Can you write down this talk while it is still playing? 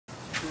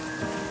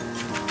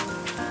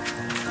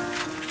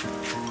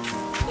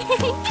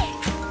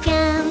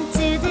Come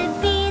to the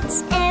beach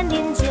and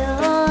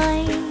enjoy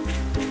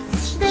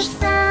the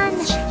sun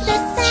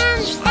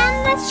and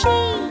the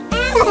sea,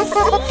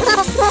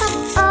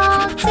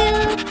 all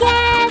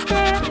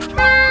together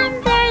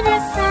under the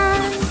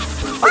sun,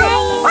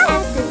 playing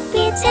at the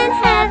beach and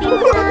having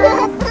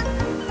fun.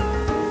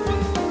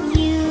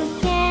 You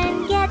can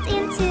get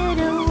into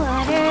the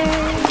water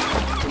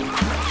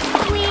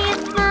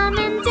with mom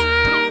and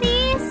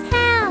daddy's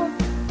help,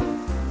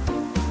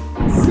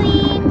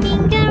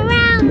 swimming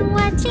around,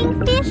 watching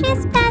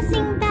fishes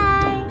passing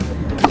by.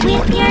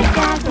 With your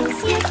goggles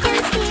you can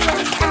see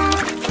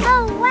outside.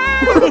 Oh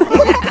wow!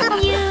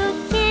 You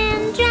can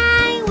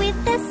dry with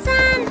the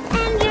sun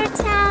and your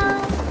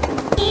towel.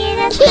 It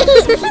has to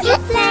keep you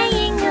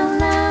playing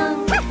along.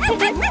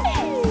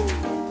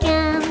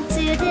 Come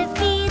to the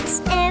beach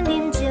and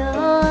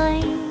enjoy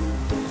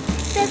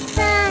the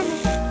sun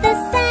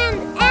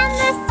and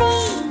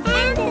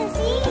the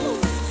sea,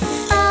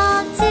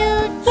 all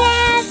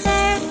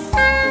together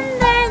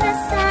under the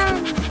sun,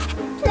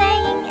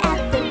 playing at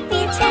the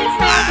beach and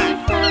having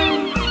fun.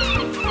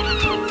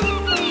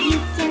 You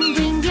can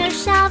bring your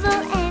shovel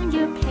and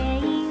your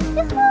pail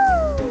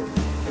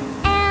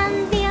and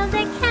build a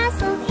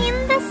castle in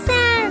the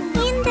sand.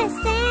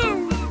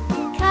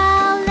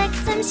 Collect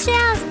some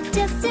shells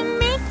just to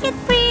make it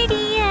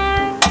prettier,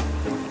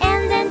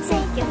 and then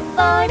take a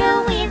photo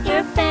with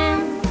your pen.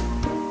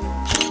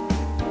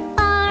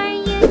 Or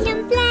you can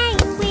play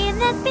with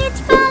a beach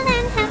ball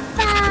and have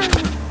fun,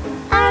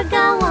 or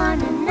go on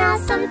an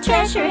awesome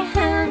treasure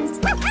hunt.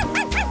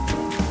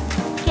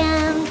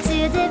 Come to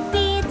the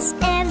beach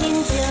and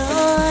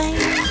enjoy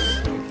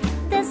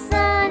the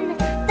sun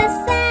and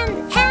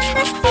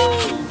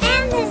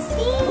the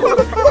sea,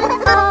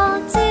 all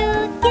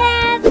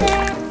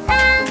together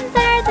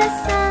under the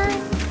sun,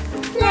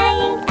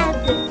 playing at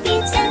the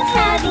beach and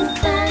having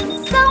fun.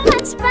 So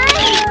much fun!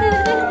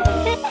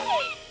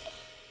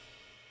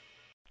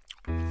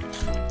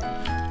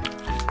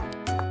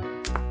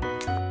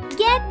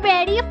 Get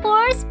ready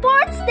for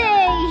Sports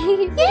Day!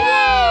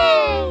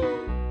 Yay!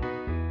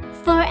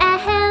 For a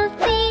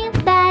healthy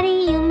body,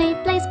 you may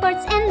play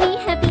sports and be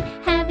happy,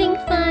 having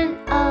fun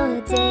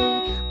all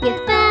day with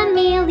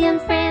family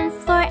and friends.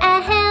 For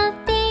a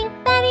healthy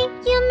body,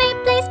 you may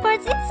play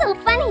sports. It's so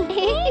funny!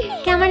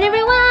 Come on,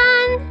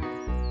 everyone!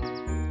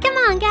 Come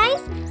on,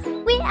 guys!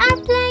 We are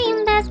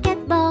playing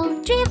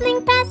basketball,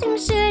 dribbling, passing,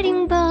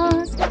 shooting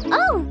balls.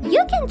 Oh,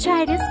 you can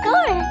try to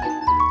score!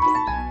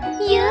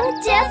 You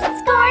just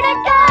scored a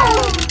goal!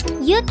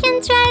 You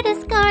can try to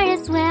score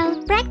as well.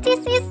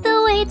 Practice is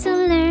the way to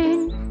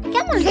learn.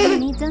 Come on,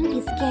 honey, don't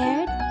be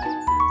scared.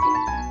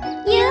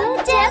 You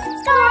just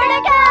scored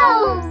a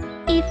goal!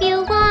 If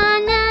you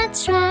wanna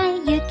try,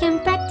 you can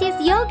practice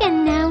yoga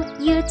now.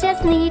 You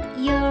just need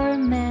your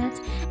mat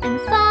and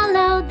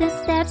follow the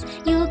steps.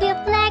 You'll be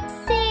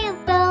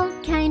flexible,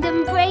 kind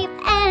and brave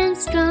and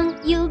strong.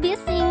 You'll be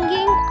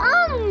singing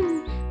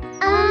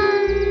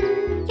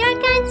You're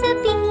going to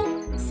be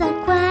so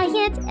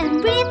quiet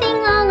and breathing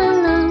all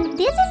along.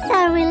 This is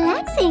so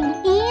relaxing.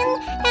 In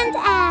and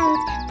out,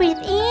 breathe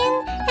in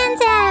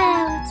and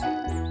out.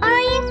 Or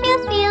if you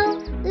feel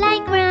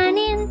like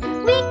running,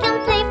 we can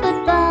play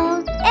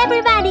football.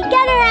 Everybody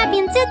gather up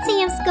into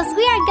teams, cause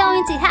we are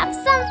going to have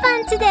some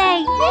fun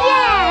today.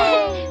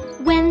 Yay!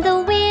 When the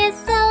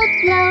whistle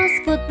blows,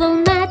 football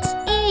match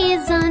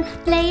is on.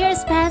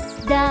 Players pass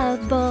the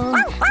ball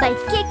by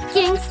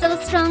kicking so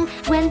strong.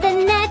 When the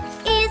net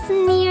is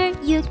near,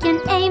 you can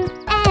aim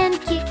and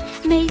kick.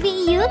 Maybe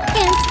you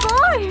can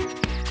score.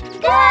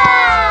 Go!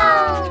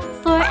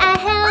 For a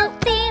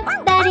healthy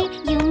body,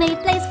 you may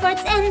play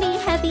sports and be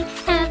happy,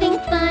 having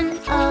fun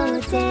all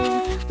day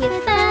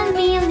with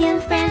family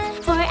and friends.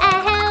 For a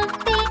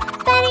healthy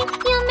body,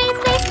 you may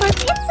play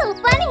sports. It's so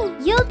funny.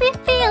 You'll be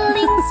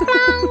feeling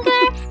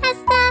stronger as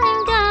time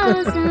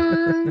goes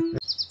on.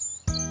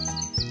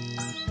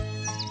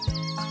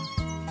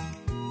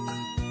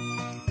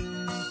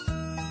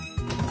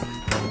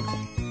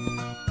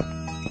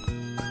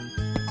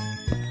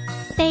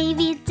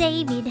 Baby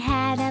David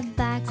had a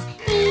box,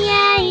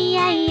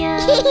 E-I-E-I-O.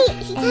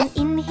 And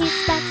in his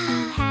box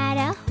he had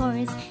a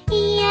horse,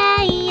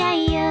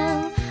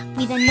 E-I-E-I-O.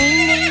 With a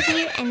neigh-neigh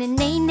here and a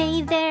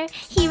neigh-neigh there,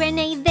 here a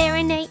neigh, there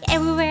a neigh,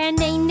 everywhere a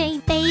neigh-neigh.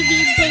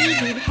 Baby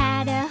David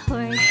had a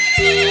horse,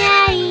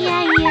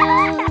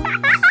 E-I-E-I-O.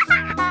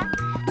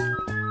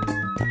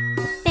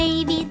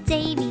 Baby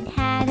David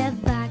had a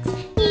box,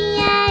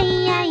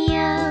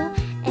 E-I-E-I-O.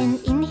 And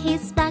in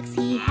his box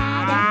he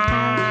had a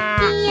cow,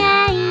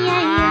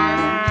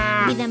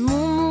 with a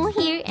moo-moo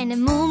here and a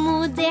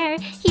moo-moo there,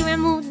 here a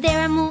moo,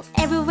 there a moo,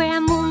 everywhere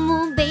a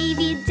moo-moo.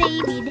 Baby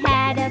David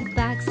had a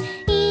box,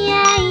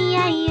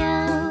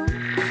 E-I-E-I-O.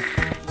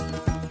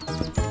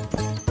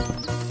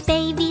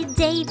 Baby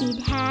David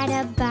had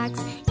a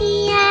box,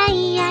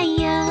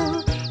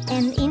 E-I-E-I-O.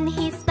 And in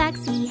his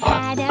box he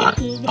had a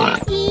pig,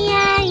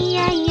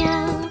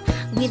 E-I-E-I-O.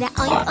 With a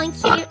oink oink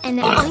here and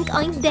a oink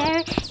oink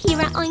there, here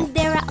a oink,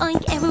 there a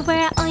oink,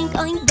 everywhere a oink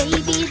oink.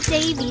 Baby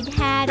David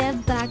had a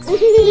box.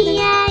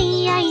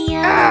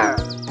 E-I-E-I-O.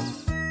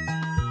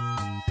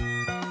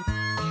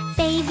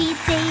 Baby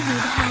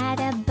David had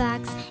a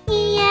box.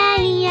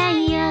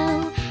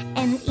 E-I-E-I-O.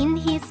 And in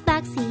his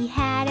box he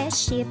had a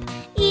ship.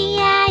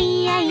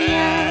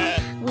 E-I-E-I-O.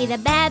 With a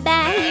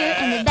ba-ba here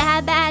and a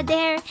ba-ba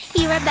there.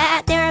 Here a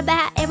ba, there a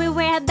ba,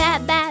 everywhere a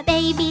ba-ba.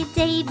 Baby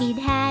David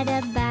had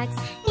a box.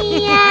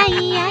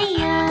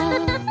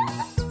 E-I-E-I-O.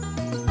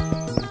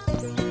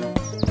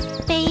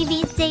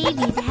 Baby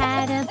David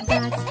had a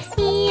box.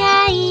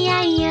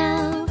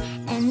 E-I-E-I-O.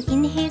 And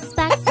in his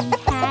box he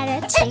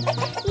had a chick.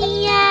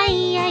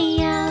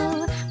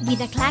 E-I-E-I-O.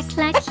 With a clack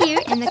clack here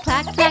and a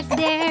clack clack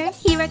there.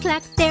 Here a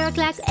clack, there a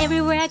clack,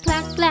 everywhere a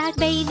clack clack.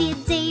 Baby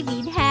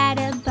David had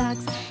a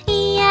box.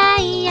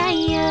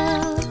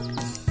 E-I-E-I-O.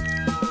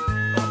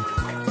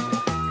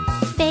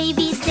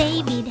 Baby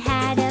David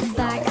had a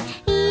box.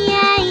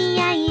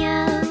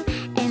 E-I-E-I-O.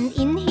 And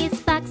in his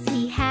box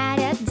he had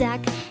a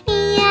duck.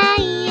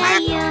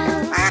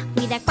 E-I-E-I-O.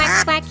 With a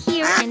quack quack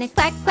here and a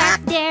quack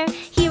quack there.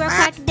 Here a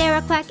quack, there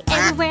a quack,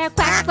 everywhere a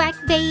quack quack.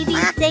 Baby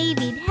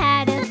David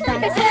had a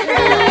box.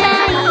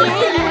 E-I-E-I-O.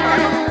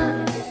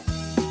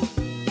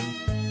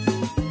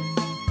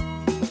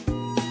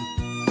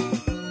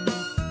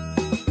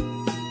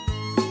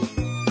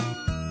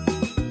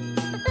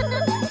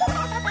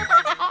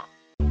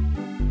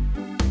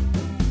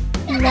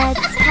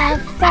 Let's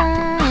have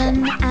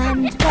fun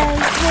and go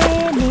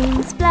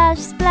swimming. Splash,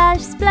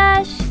 splash,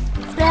 splash.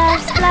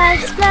 Splash,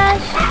 splash,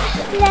 splash.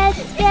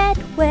 Let's get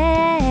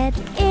wet.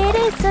 It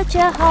is such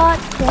a hot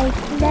day.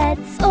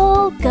 Let's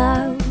all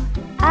go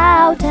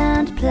out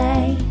and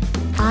play.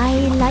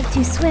 I like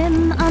to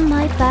swim on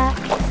my back.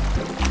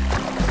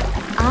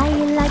 I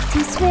like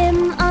to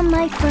swim on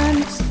my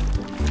front.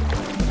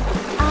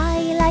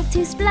 I like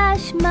to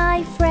splash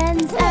my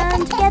friends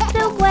and get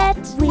them wet.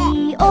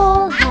 We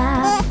all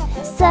have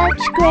such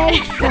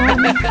great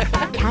fun.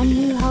 Can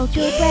you hold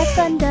your breath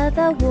under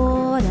the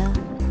water?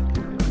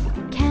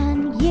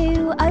 Can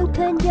you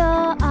open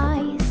your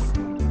eyes?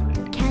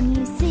 Can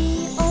you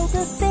see all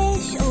the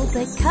fish, all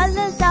the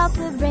colors of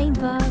the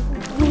rainbow?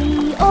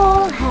 We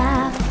all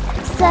have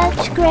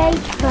such great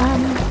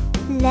fun.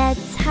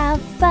 Let's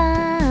have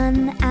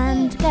fun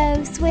and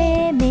go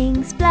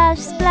swimming. Splash,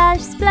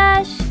 splash,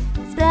 splash.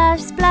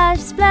 Splash, splash,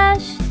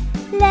 splash.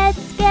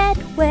 Let's get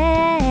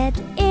wet.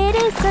 It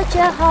is such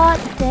a hot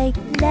day.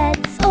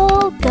 Let's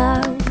all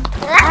go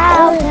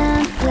out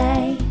and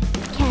play.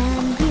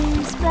 Can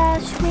you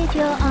splash with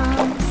your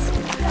arms?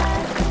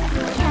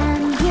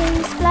 Can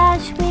you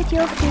splash with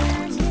your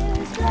feet?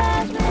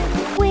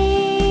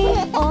 We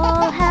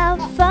all have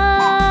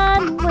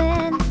fun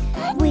when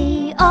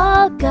we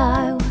all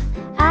go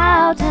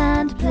out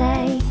and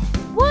play.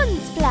 1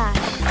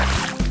 splash,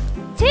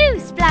 2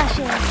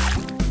 splashes,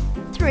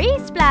 3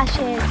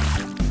 splashes,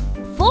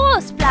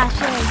 4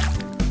 splashes,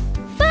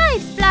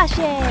 5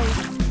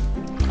 splashes.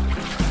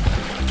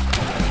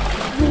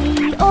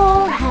 We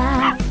all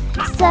have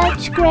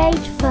such great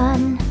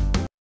fun.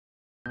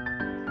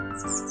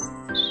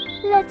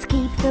 Let's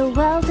keep the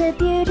world a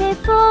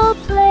beautiful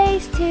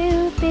place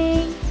to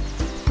be.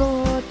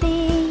 For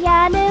the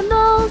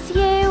animals,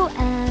 you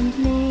and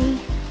me.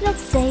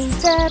 Let's save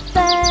the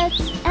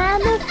birds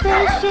and the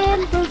fish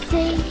in the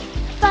sea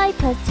by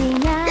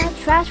putting our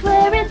trash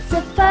where it's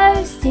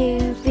supposed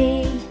to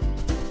be.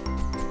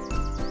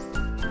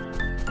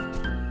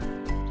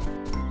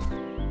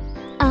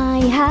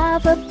 I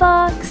have a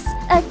box,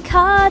 a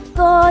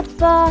cardboard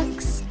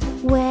box.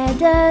 Where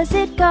does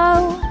it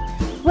go?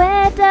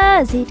 Where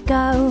does it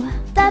go?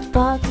 That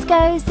box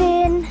goes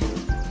in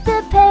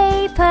the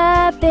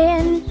paper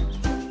bin.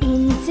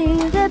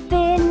 Into the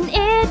bin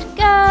it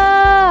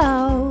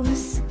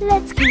goes.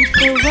 Let's keep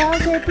the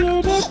world a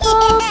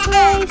beautiful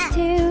place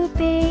to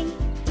be.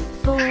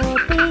 For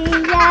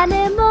the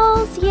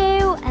animals,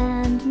 you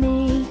and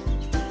me.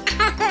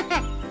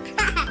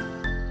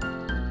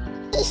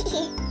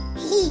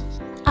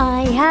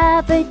 I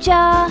have a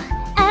jar,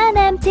 an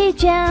empty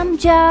jam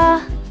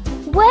jar.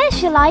 Where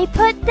shall I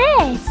put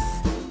this?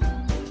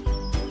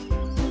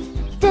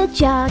 The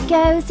jar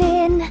goes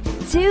in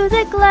to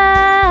the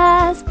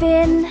glass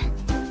bin.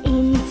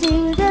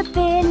 Into the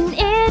bin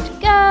it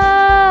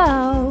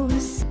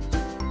goes.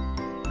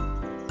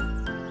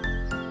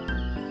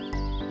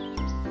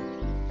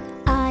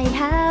 I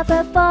have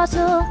a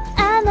bottle,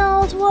 an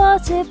old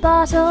water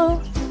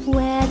bottle.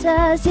 Where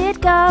does it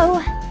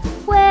go?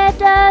 Where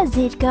does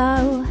it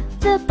go?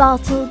 The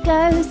bottle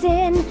goes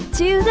in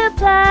to the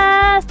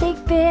plastic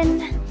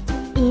bin.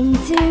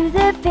 Into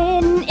the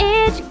bin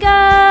it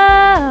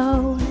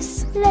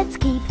goes. Let's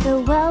keep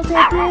the world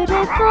a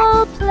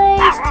beautiful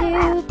place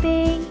to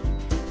be.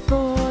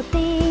 For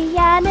the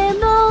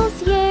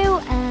animals, you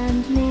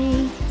and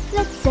me.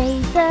 Let's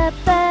save the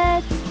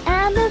birds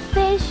and the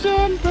fish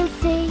in the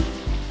sea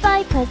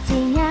by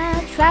putting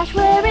our trash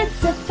where it's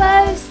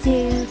supposed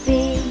to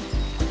be.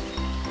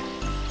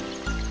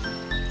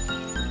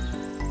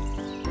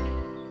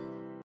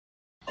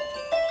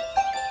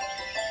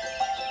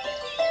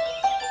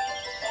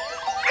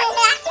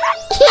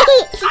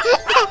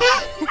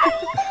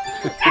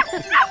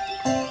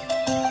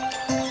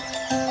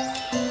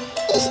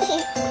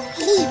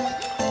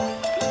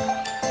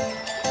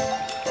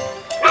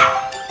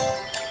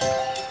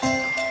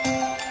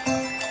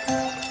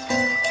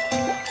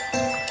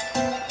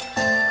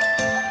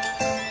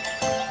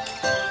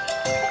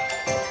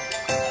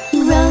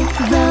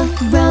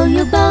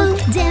 your boat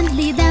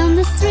gently down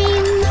the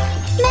stream.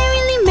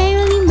 Merrily,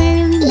 merrily,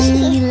 merrily,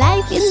 merrily,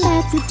 life is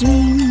but a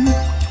dream.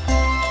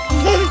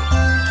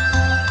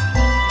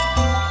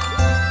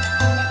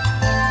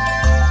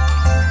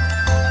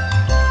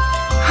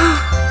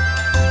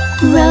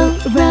 Row,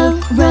 row,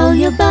 row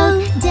your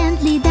boat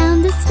gently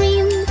down the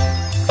stream.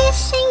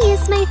 Fishing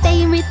is my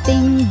favorite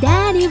thing,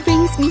 Daddy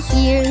brings me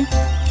here.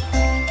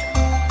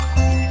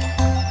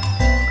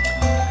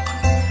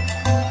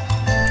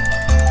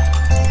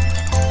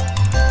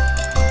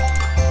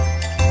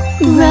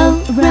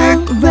 Row,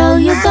 row, row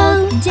your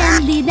boat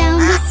gently down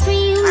the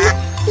stream.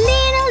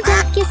 Little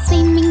duck is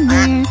swimming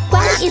near,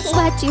 while it's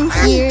watching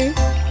here.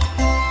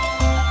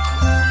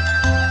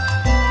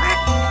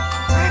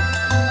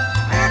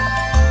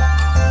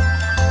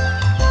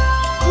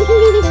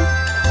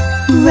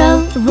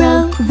 Row,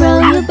 row, row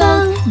your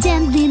boat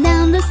gently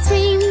down the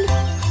stream.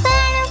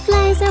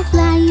 Butterflies are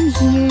flying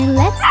here,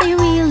 let's stay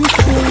really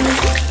still.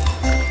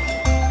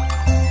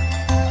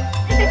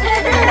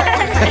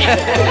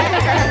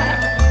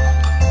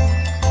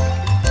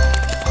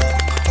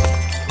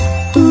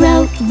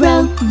 Row,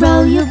 row,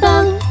 row your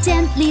boat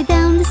gently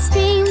down the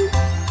stream.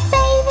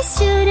 Babies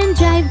shouldn't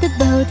drive the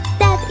boat,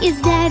 that is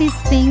Daddy's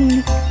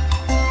thing.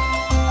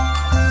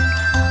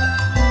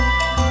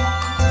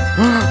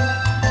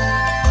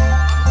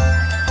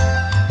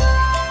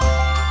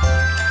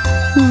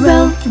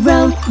 Row,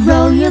 row,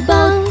 row your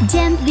boat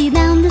gently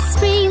down the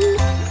stream.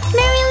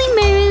 Merrily,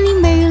 merrily,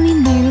 merrily,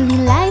 merrily,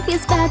 life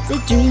is but a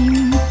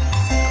dream.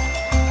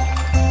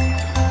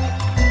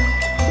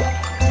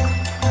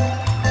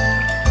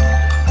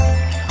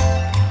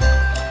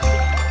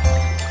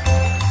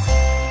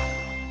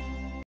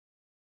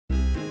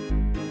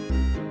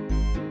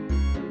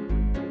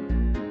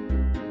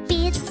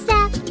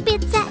 Pizza,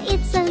 pizza,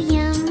 it's so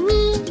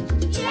yummy.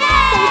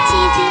 So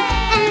cheesy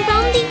and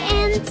roundy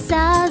and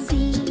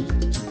saucy.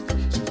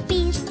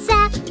 Pizza,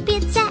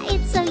 pizza,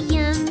 it's so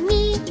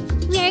yummy.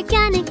 We're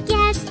gonna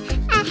get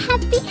a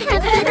happy,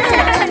 happy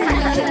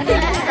tummy.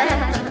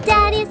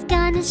 Daddy's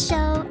gonna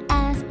show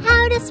us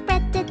how to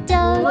spread the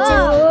dough.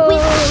 Just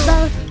with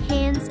both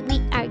hands, we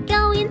are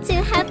going to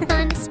have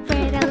fun.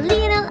 Spread a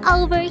little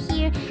over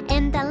here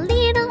and a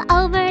little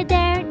over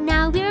there.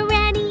 Now we're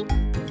ready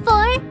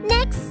for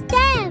next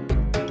step.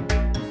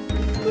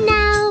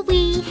 Now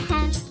we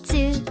have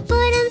to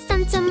put on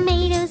some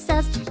tomato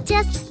sauce.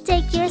 Just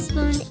take your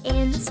spoon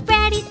and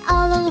spread it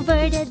all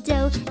over the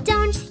dough.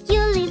 Don't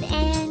you leave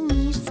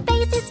any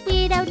spaces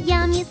without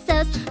yummy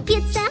sauce.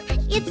 Pizza,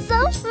 it's so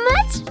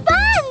much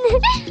fun!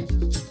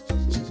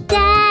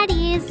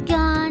 Daddy's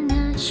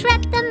gonna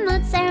shred the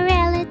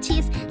mozzarella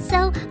cheese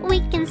so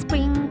we can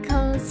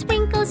sprinkle,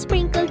 sprinkle,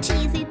 sprinkle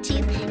cheesy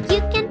cheese.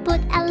 You can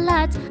put a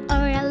lot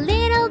or a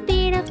little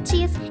bit of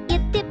cheese.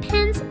 It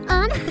depends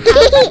on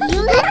how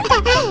you like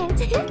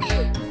it.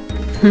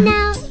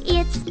 Now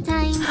it's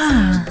time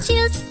to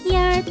choose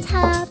your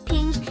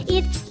toppings.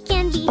 It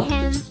can be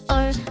ham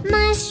or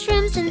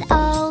mushrooms and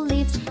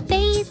olives,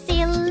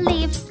 basil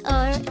leaves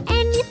or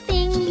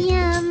anything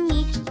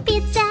yummy.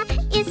 Pizza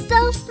is so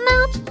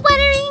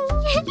mouth-watering.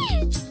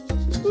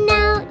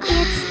 Now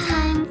it's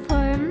time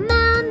for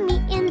Mommy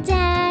and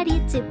Daddy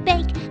to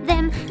bake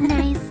them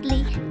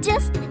nicely,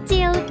 just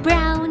till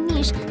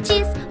brownish.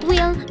 Cheese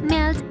will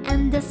melt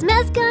and the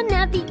smell's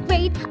gonna be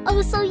great.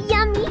 Oh, so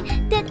yummy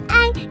that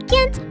I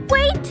can't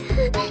wait.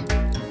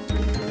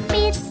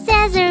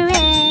 Pizzas are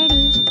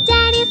ready.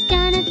 Daddy's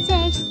gonna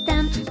take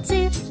them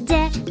to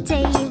the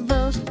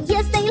table.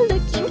 Yes, they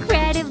look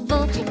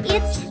incredible.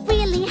 It's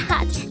really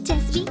hot.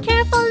 Just be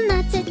careful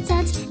not to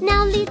touch.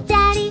 Now leave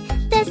Daddy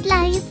the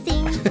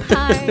slicing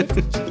part.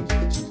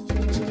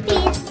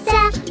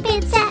 Pizza,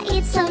 pizza,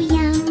 it's so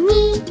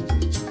yummy.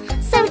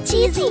 So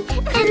cheesy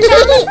and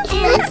yummy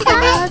and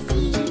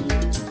saucy.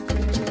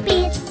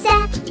 Pizza,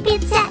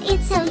 pizza,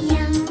 it's so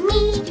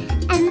yummy.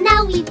 And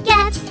now we've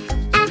got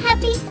a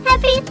happy,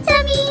 happy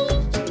tummy.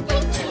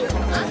 Thank you.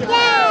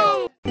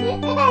 Yay!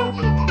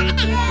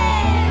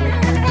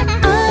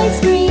 Ice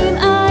cream,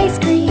 ice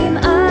cream,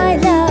 I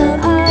love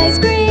ice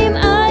cream.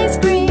 Ice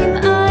cream,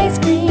 ice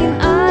cream,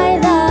 I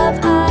love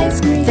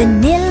ice cream.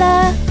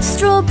 Vanilla,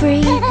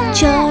 strawberry,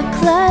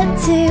 chocolate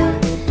too.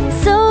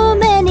 So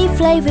many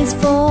flavors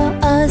for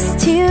us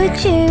to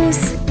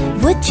choose.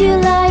 Would you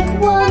like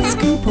one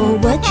scoop or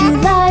would you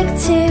like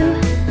two?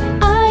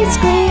 Ice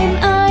cream,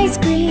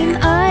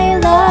 I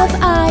love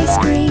ice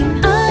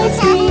cream. Ice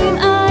cream,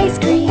 ice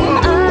cream,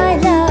 I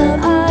love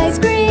ice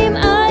cream.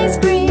 Ice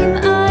cream,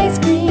 ice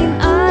cream,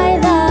 I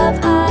love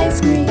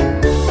ice cream.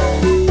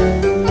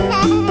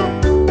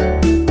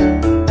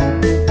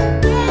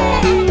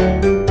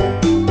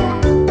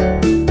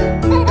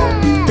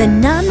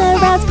 Banana,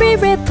 raspberry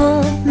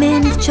ripple,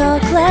 mint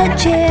chocolate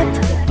chip.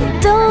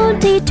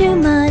 Don't eat too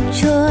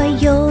much or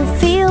you'll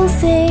feel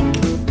sick.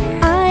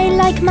 I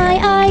like my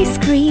ice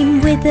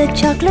cream with a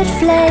chocolate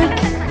flake.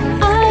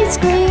 Ice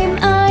cream,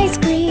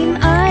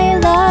 I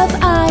love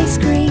ice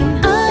cream.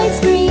 Ice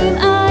cream,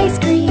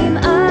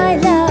 I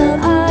love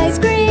ice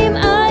cream.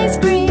 Ice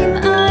cream,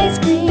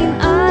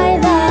 I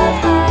love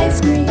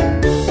ice cream.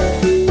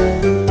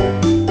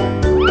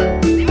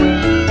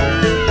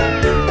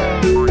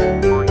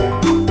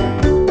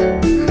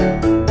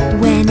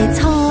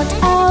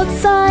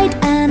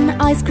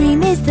 ice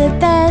cream is the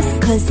best,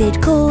 'cause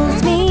it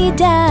cools me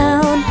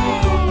down.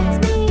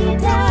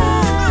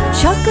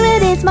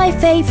 Chocolate is my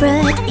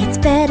favorite, it's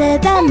better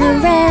than the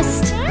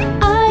rest.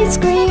 Ice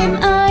cream,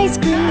 I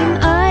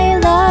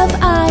love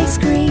ice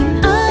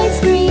cream. Ice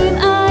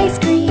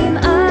cream,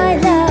 I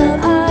love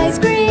ice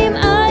cream.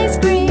 Ice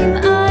cream,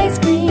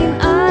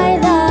 I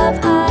love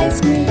ice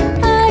cream.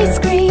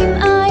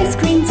 Ice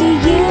cream, do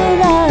you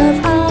love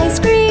ice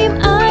cream?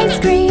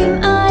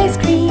 Ice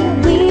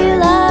cream, we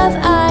love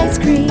ice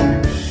cream.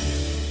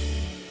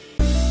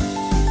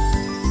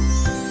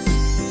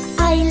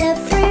 I love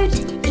fruit,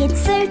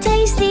 it's so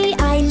tasty.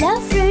 I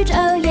love fruit,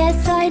 oh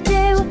yes I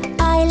do.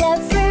 I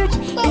love fruit,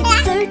 it's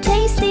so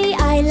tasty.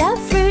 I love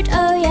fruit,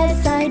 oh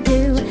yes I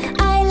do.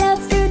 I love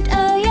fruit,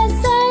 oh yes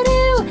I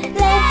do.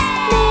 Let's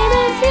name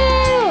a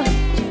few.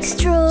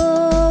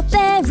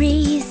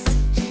 Strawberries,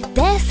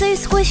 they're so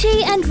squishy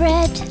and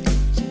red.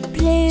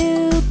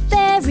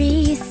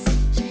 Blueberries,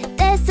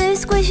 they're so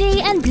squishy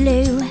and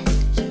blue.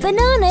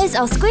 Bananas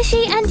are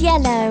squishy and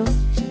yellow.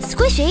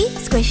 Squishy,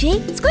 squishy,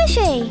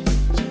 squishy.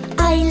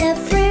 I love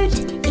fruit,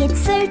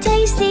 it's so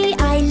tasty.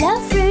 I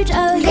love fruit,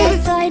 oh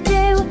yes I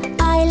do.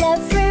 I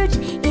love fruit,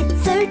 it's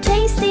so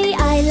tasty.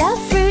 I love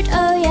fruit,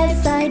 oh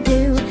yes I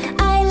do.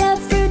 I love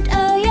fruit,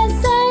 oh yes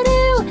I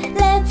do.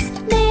 Let's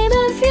name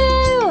a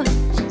few.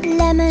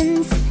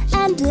 Lemons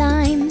and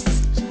limes,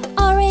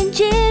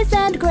 oranges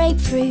and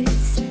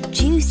grapefruits.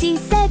 Juicy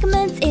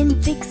segments in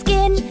thick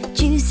skin.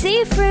 Juicy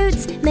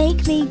fruits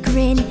make me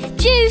grin.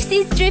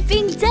 Juicy's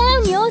dripping down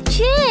your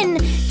chin.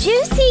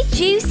 Juicy,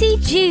 juicy,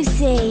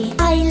 juicy.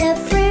 I love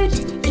fruit,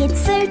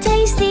 it's so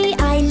tasty.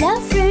 I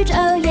love fruit,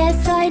 oh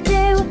yes I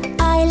do.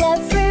 I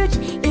love fruit,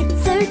 it's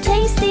so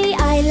tasty.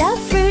 I love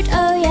fruit,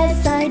 oh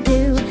yes I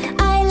do.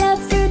 I love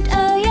fruit,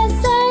 oh yes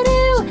I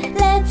do.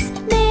 Let's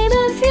name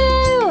a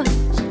few.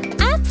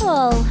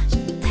 Apple,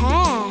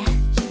 pear,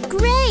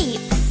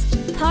 grapes,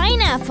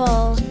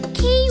 pineapple,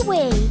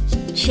 kiwi,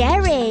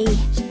 cherry,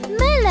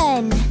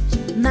 melon,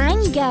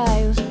 mango,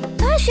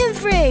 passion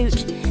fruit.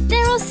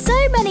 There are so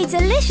many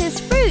delicious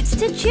fruits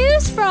to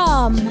choose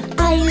from.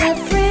 I love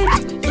fruit,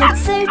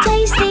 it's so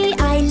tasty.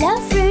 I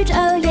love fruit,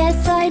 oh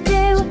yes I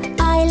do.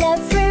 I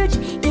love fruit,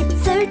 it's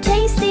so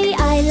tasty.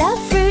 I love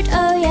fruit,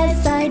 oh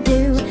yes I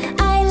do.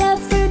 I love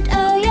fruit,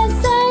 oh yes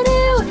I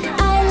do.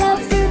 I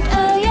love fruit,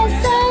 oh yes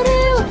I do.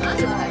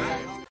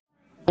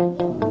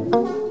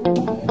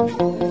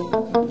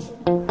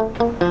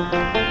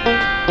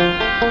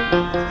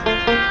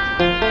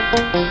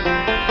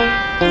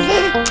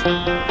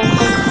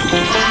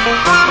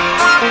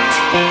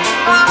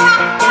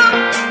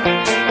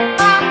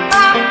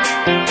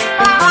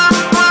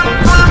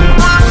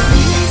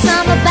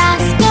 Summer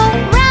bass go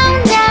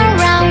round and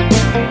round,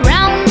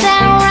 round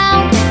and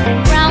round,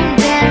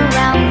 round and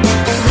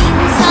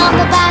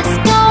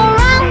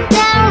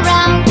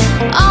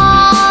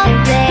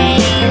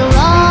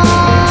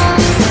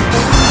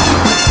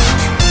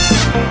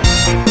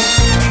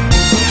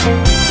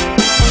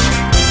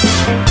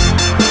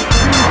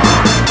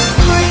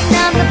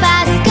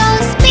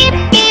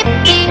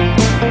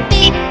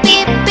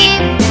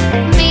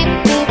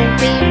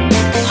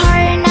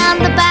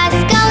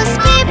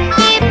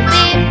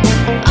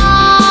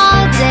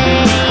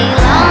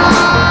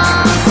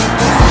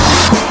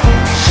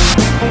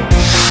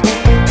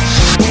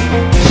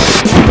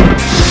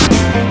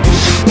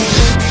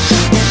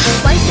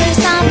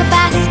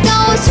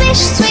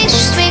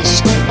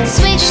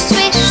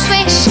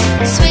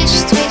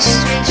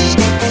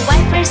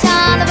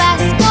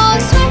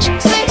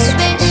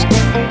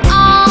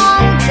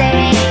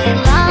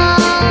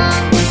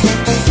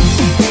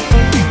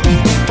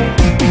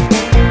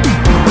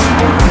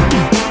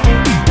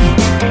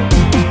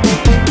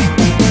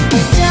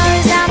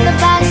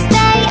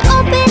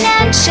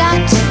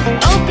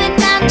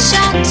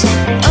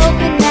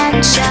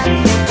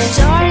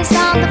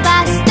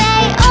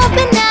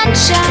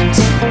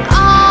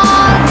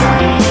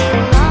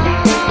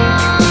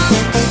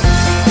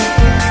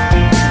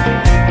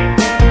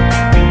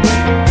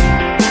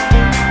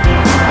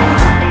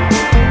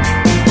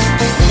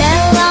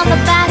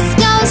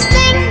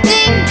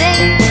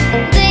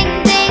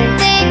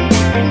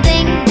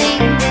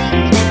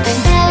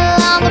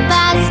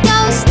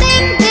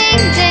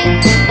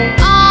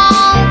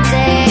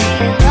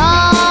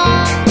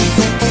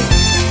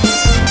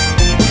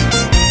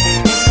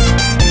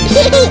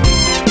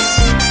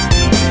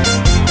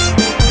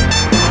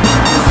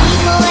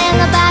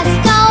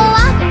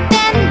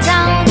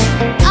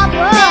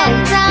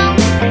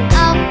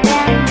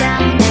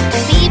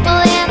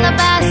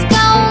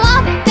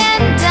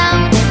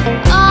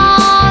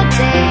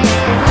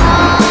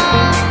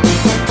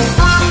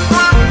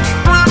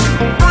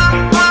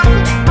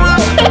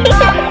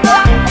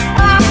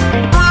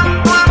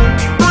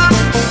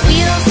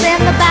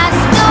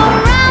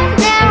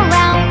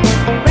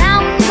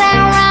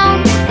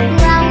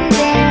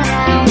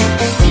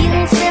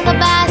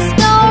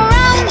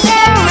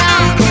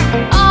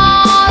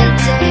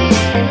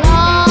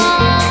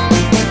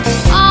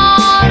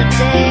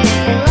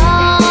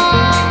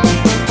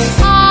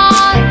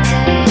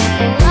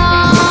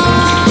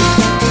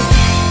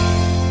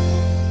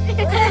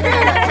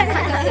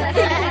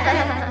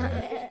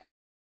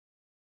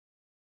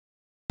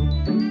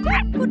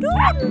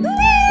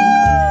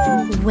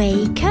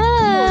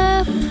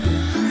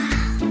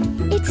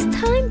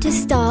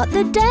start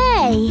the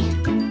day.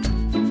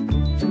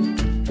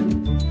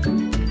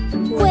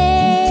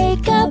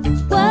 Wake up,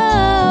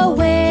 whoa,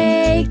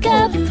 wake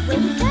up.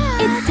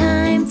 It's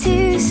time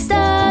to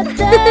start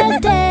the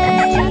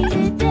day.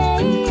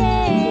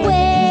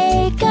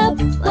 Wake up,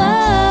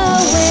 whoa,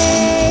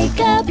 wake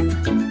up.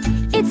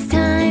 It's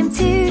time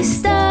to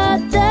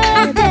start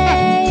the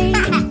day.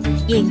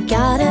 You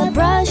gotta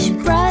brush,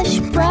 brush,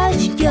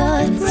 brush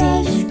your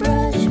teeth.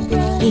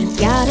 You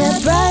gotta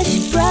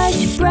brush,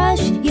 brush, brush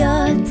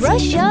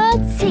your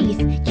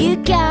teeth. You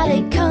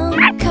gotta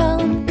comb,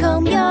 comb,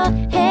 comb your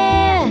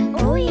hair.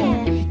 Oh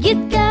yeah.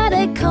 You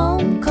gotta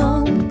comb,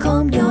 comb,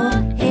 comb your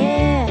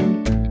hair.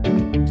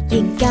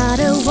 You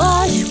gotta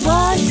wash,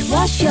 wash,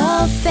 wash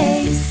your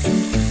face.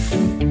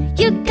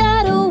 You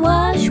gotta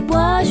wash,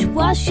 wash,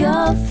 wash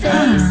your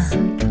face.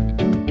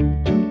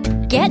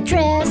 Get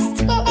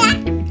dressed.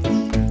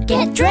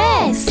 Get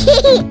dressed.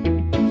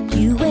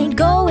 You ain't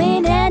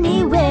going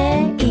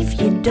anywhere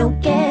if you don't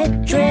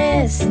get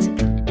dressed.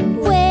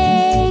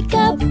 Wake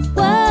up,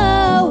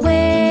 whoa,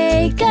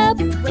 wake up.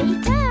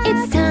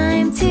 It's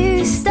time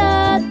to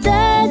start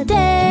the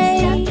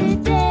day.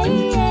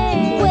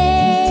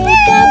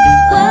 Wake up,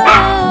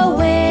 whoa,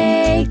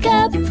 wake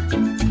up.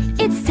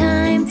 It's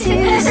time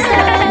to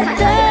start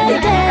the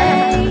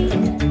day.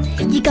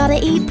 You gotta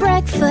eat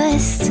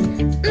breakfast.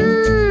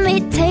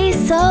 It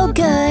tastes so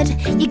good.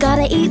 You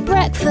gotta eat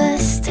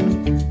breakfast.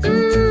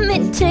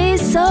 It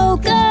tastes so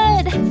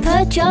good.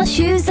 Put your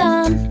shoes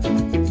on.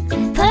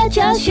 Put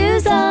your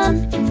shoes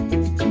on.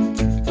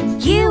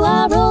 You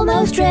are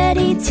almost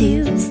ready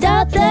to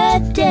start the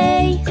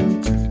day.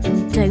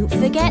 Don't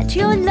forget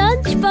your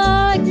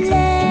lunchbox.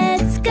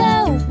 Let's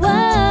go.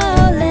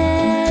 Whoa,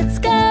 let's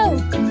go.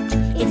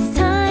 It's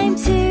time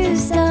to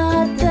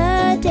start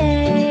the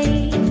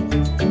day.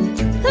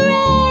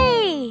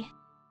 Hooray!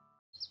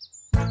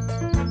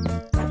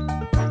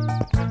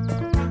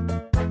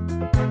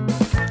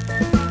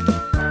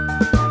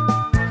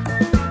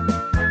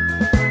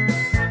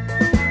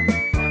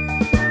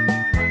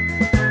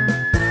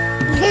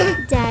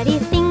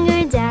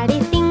 Daddy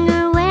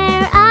finger,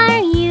 where are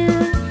you?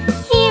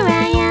 Here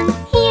I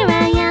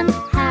am,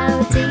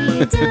 how do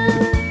you do?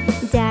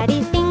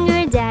 Daddy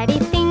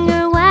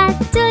finger, what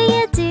do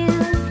you do?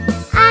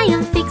 I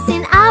am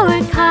fixing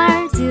our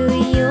car, do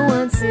you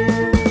want to?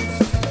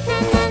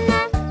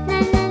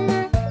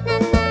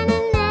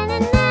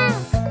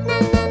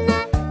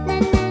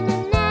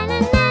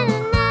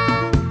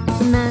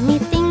 Mommy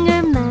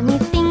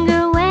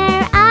finger,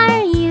 where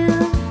are you?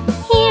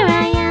 Here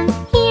I am,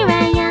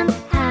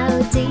 how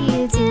do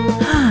you do?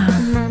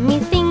 Mommy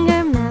finger,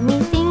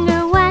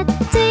 what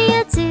do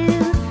you do?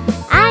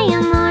 I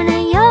am on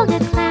a yoga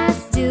class,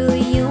 do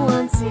you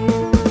want to?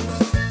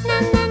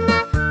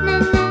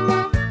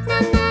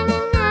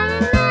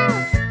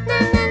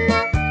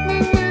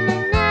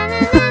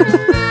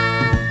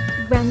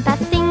 Grandpa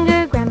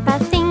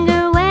finger,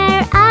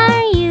 where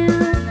are you?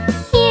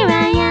 Here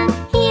I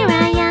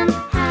am,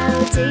 how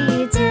do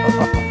you do?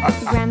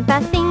 Grandpa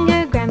finger,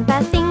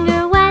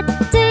 what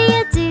do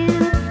you do?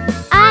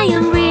 I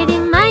am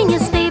reading my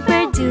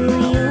newspaper, do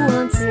you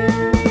want to?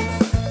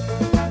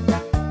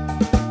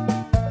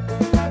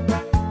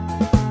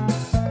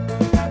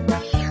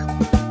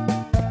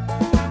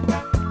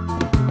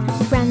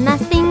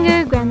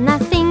 Grandma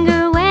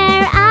finger,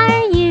 where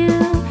are you?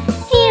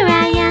 Here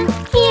I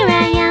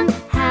am,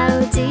 how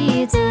do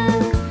you do?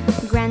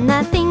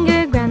 Grandma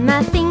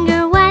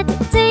finger, what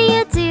do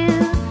you do?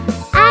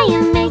 I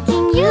am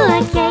making you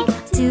a cake,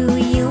 do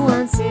you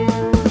want to?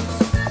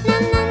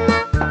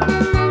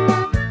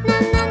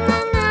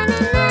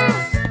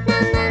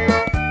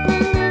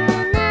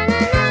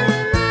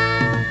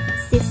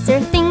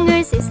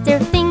 Sister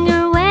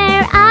finger,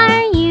 where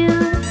are you?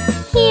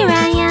 Here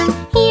I am,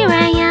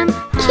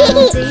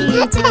 how do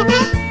you do?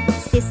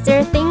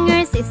 Sister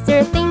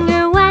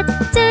finger, what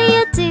do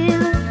you do?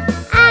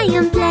 I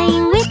am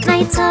playing with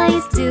my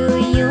toys, do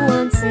you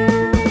want to?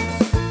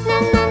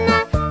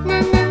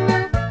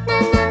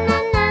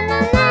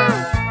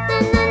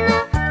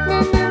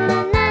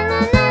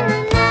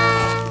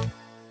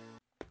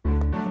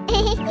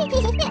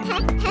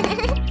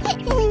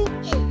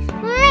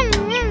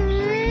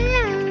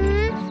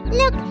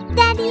 Look,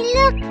 Daddy,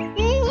 look!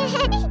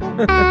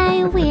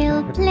 I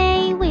will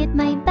play with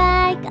my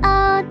bag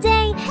all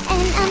day,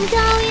 and I'm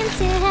going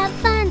to have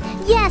fun.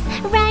 Yes,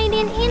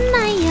 riding in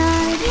my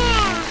yard.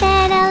 Yeah.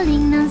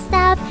 Pedaling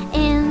non-stop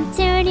and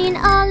turning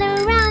all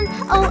around.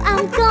 Oh,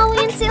 I'm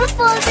going to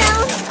fall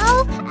down.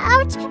 Oh,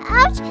 ouch,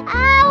 ouch,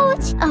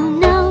 ouch. Oh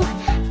no,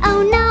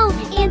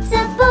 it's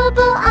a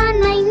boo-boo on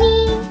my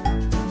knee.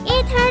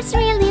 It hurts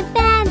really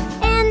bad,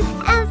 and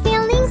I'm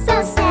feeling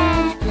so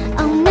sad.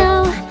 Oh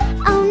no,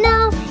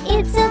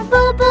 it's a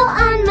boo-boo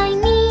on my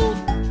knee.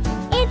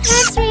 It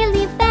hurts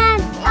really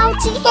bad.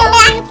 Ouchie, help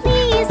me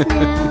please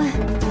now.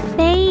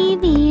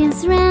 Baby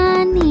is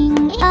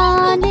running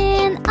on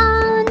and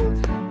on.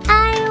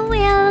 I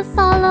will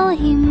follow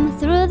him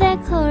through the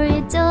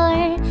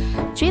corridor.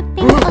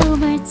 Tripping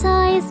over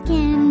toys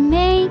can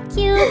make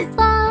you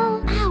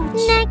fall. Ow.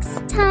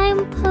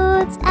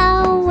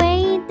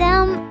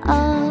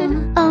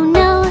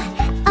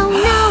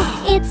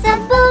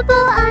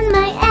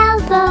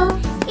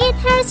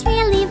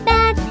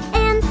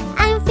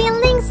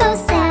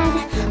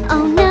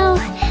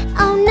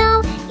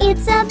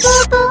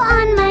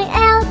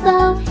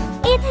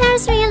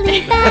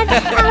 really bad.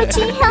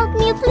 Ouchie, help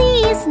me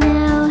please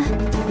now.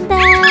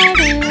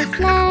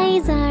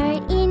 Butterflies are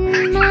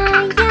in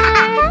my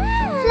yard,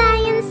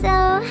 flying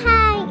so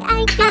high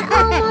I can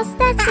almost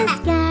touch the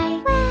sky.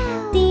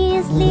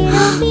 This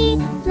little bee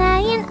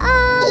flying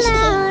all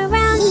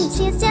around,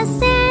 she's just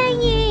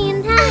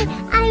saying hi.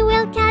 I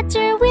will catch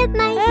her with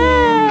my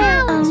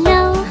hand.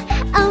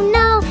 Oh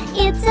no,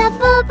 it's a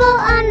bubble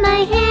on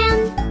my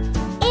hand.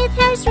 It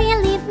hurts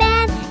really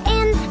bad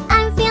and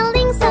I'm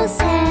feeling so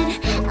sad.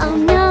 Oh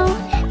no,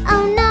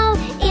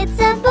 it's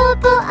a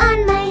bubble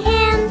on my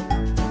hand.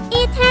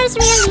 It hurts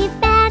really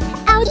bad.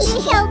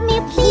 Ouchie, help me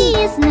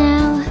please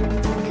now.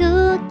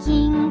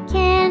 Cooking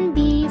can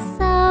be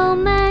so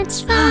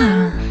much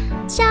fun.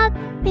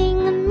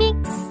 Chopping,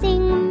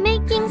 mixing,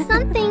 making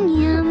something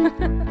yum.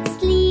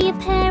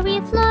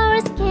 Slippery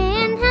floors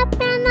can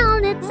happen all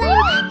the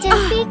time.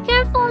 Just be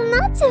careful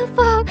not to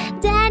fall.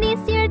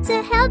 Daddy's here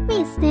to help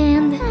me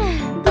stand.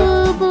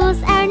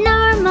 Boo-boos are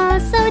normal,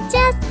 so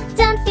just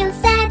don't feel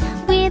sad.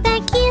 With a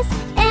kiss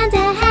and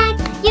a hug,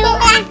 you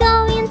are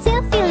going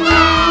to feel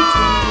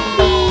right.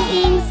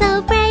 Being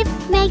so brave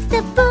makes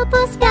the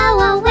boo-boos go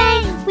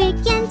away. We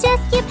can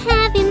just keep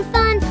having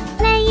fun,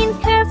 playing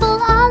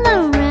careful all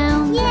around.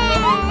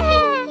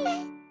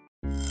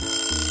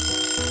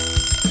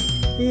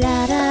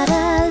 La da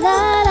da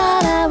la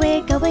da da,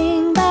 we're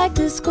going back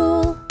to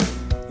school.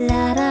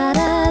 La da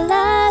da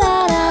la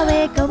da da,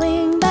 we're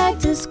going back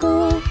to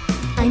school.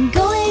 I'm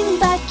going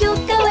back, you're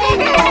going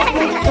back,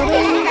 we're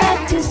going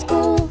back to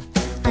school.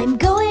 I'm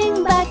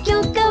going back,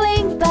 you're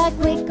going back,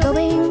 we're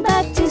going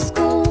back to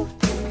school.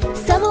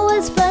 Summer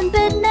was fun,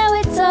 but now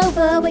it's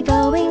over, we're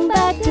going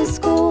back to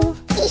school.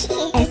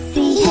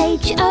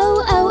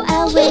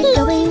 S-C-H-O-O-L, we're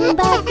going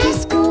back to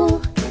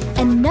school.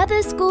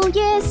 Another school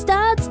year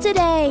starts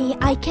today.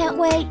 I can't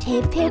wait,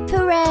 hip hip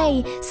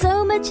hooray.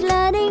 So much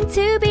learning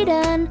to be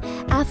done.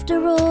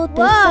 After all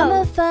the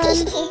summer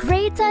fun,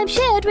 great time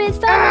shared with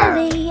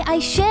family. I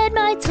shared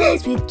my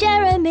toys with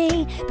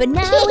Jeremy, but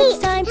now it's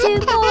time to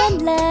go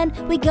and learn.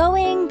 We're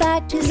going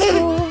back to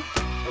school.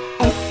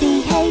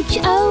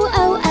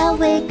 S-C-H-O-O-L,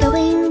 we're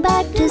going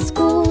back to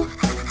school.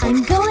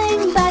 I'm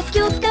going back,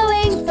 you're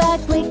going back,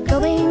 we're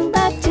going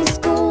back to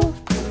school.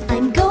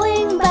 I'm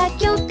going back,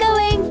 you're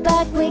going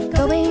back, we're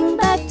going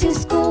back to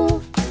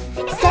school.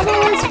 Summer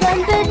was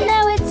fun, but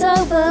now it's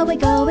over, we're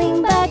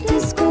going back to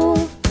school.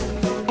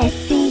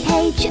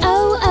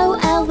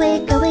 S-C-H-O-O-L,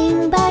 we're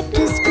going back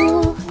to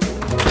school.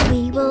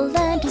 We will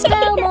learn to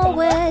spell more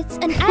words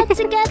and add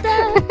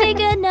together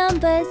bigger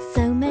numbers.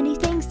 So many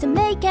things to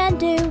make and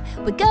do.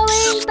 We're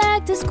going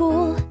back to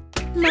school.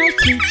 My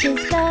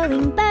teacher's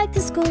going back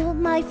to school.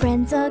 My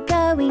friends are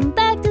going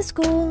back to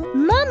school.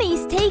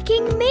 Mummy's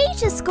taking me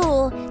to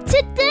school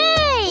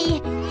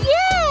today!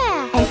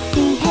 Yeah!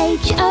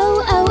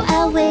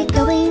 S-C-H-O-O-L, we're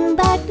going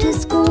back to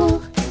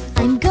school.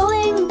 I'm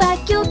going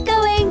back, you're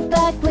going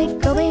back, we're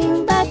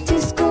going back to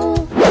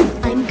school.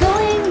 I'm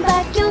going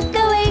back, you're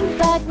going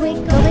back, we're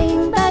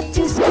going back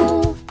to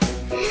school.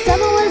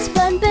 Summer was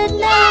fun, but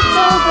now it's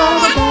over,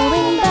 we're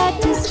going back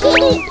to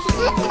school.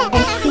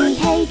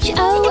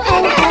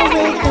 S-C-H-O-O-L,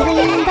 we're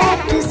going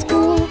back to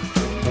school.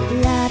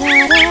 La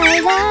da da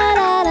la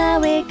da da,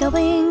 we're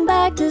going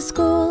back to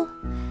school.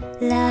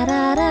 La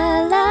da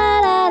da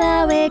la da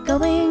da, we're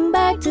going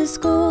back to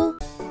school.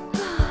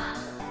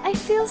 I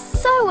feel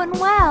so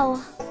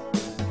unwell.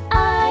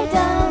 I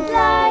don't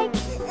like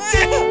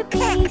to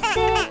be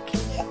sick.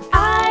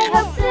 I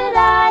hope that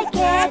I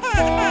get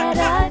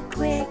better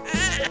quick.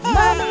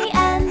 Mommy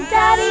and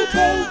Daddy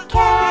take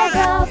care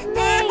of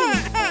me.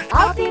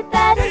 I'll be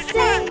better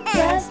soon,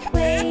 just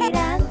wait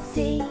and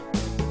see.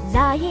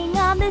 Lying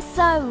on the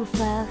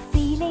sofa,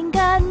 feeling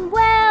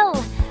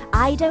unwell.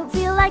 I don't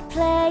feel like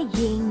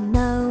playing,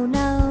 no,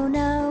 no,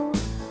 no.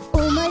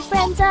 All my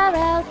friends are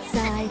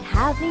outside,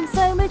 having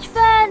so much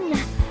fun.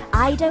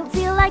 I don't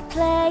feel like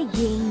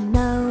playing,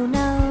 no,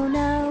 no,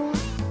 no.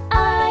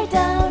 I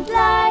don't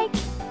like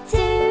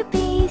to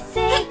be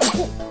sick.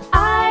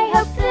 I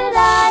hope that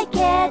I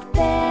get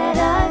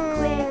better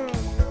quick.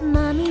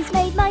 Mummy's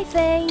made my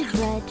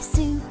favorite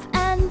soup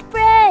and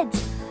bread.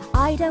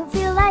 I don't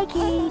feel like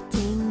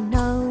eating,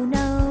 no,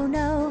 no,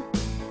 no.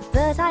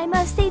 But I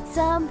must eat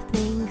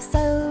something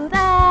so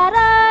that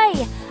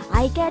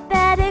I get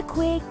better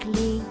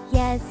quickly,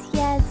 yes,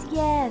 yes,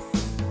 yes.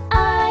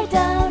 I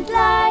don't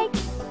like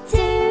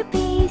to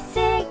be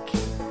sick.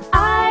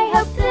 I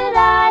hope that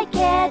I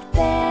get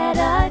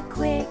better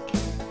quick.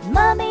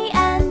 Mommy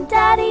and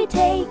Daddy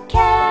take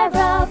care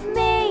of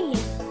me.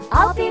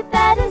 I'll be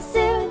better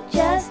soon,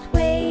 just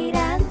wait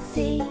and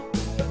see.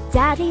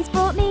 Daddy's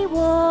brought me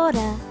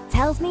water,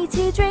 tells me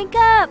to drink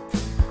up.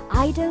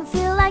 I don't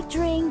feel like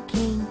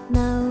drinking,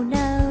 no,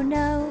 no,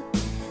 no.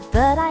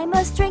 But I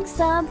must drink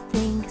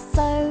something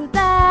so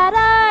that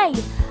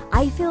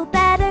I feel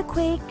better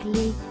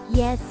quickly,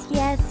 yes,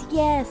 yes,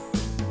 yes.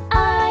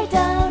 I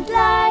don't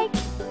like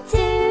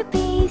to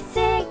be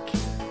sick.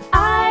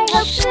 I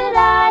hope that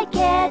I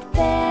get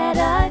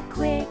better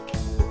quick.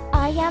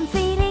 I am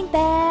feeling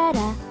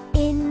better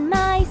in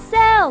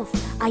myself.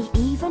 myself. I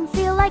even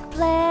feel like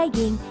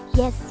playing.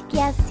 Yes,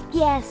 yes,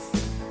 yes.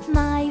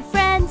 My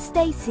friend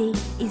Stacy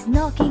is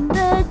knocking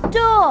the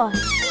door.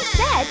 She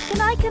said,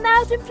 can I come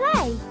out and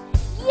play?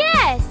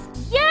 Yes,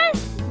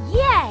 yes,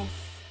 yes.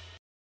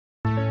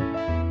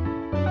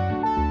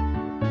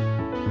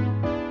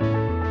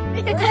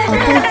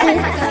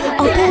 Opposites,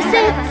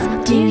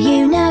 opposites. Do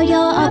you know your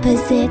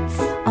opposites?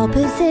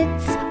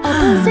 Opposites,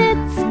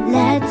 opposites.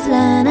 Let's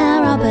learn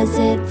our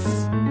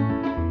opposites.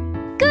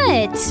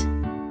 Good.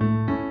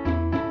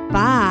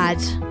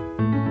 Bad.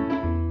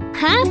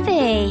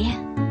 Happy.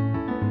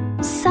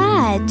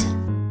 Sad.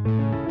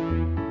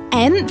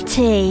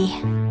 Empty.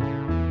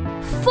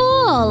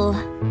 Full.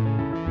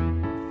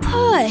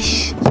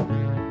 Push.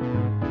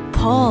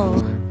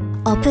 Pull.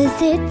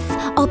 Opposites,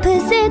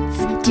 opposites.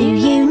 Do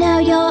you know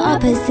your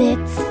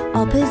opposites?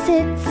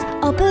 Opposites,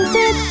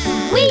 opposites.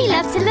 We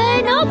love to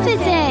learn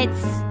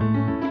opposites.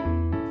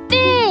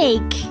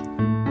 Big.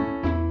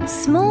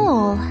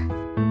 Small.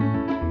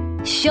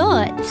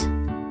 Short.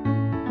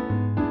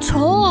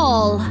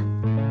 Tall.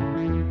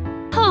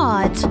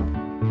 Hard.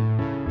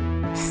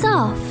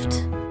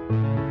 Soft.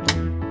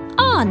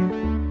 On.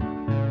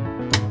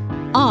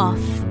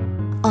 Off.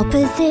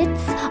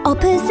 Opposites,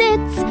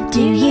 opposites.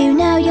 Do you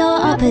know your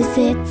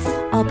opposites?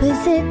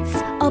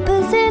 Opposites,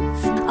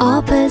 opposites.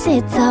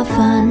 Opposites are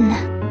fun.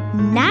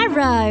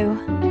 Narrow.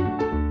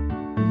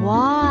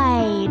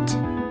 Wide.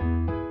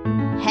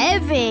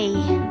 Heavy.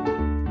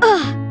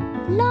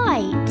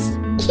 Light.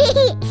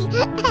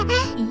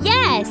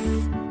 Yes.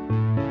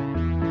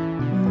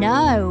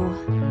 No.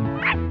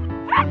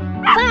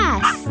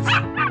 Fast.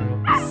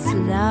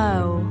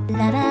 Slow.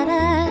 La da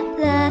da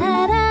la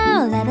da da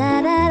la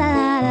da da la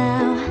da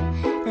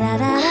la da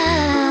da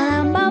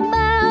bum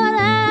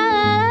la.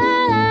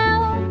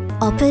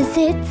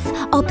 Opposites,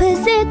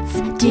 opposites.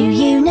 Do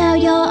you know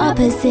your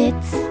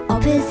opposites?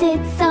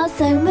 Opposites are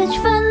so much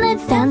fun.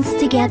 Let's dance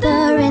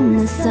together in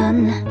the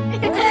sun.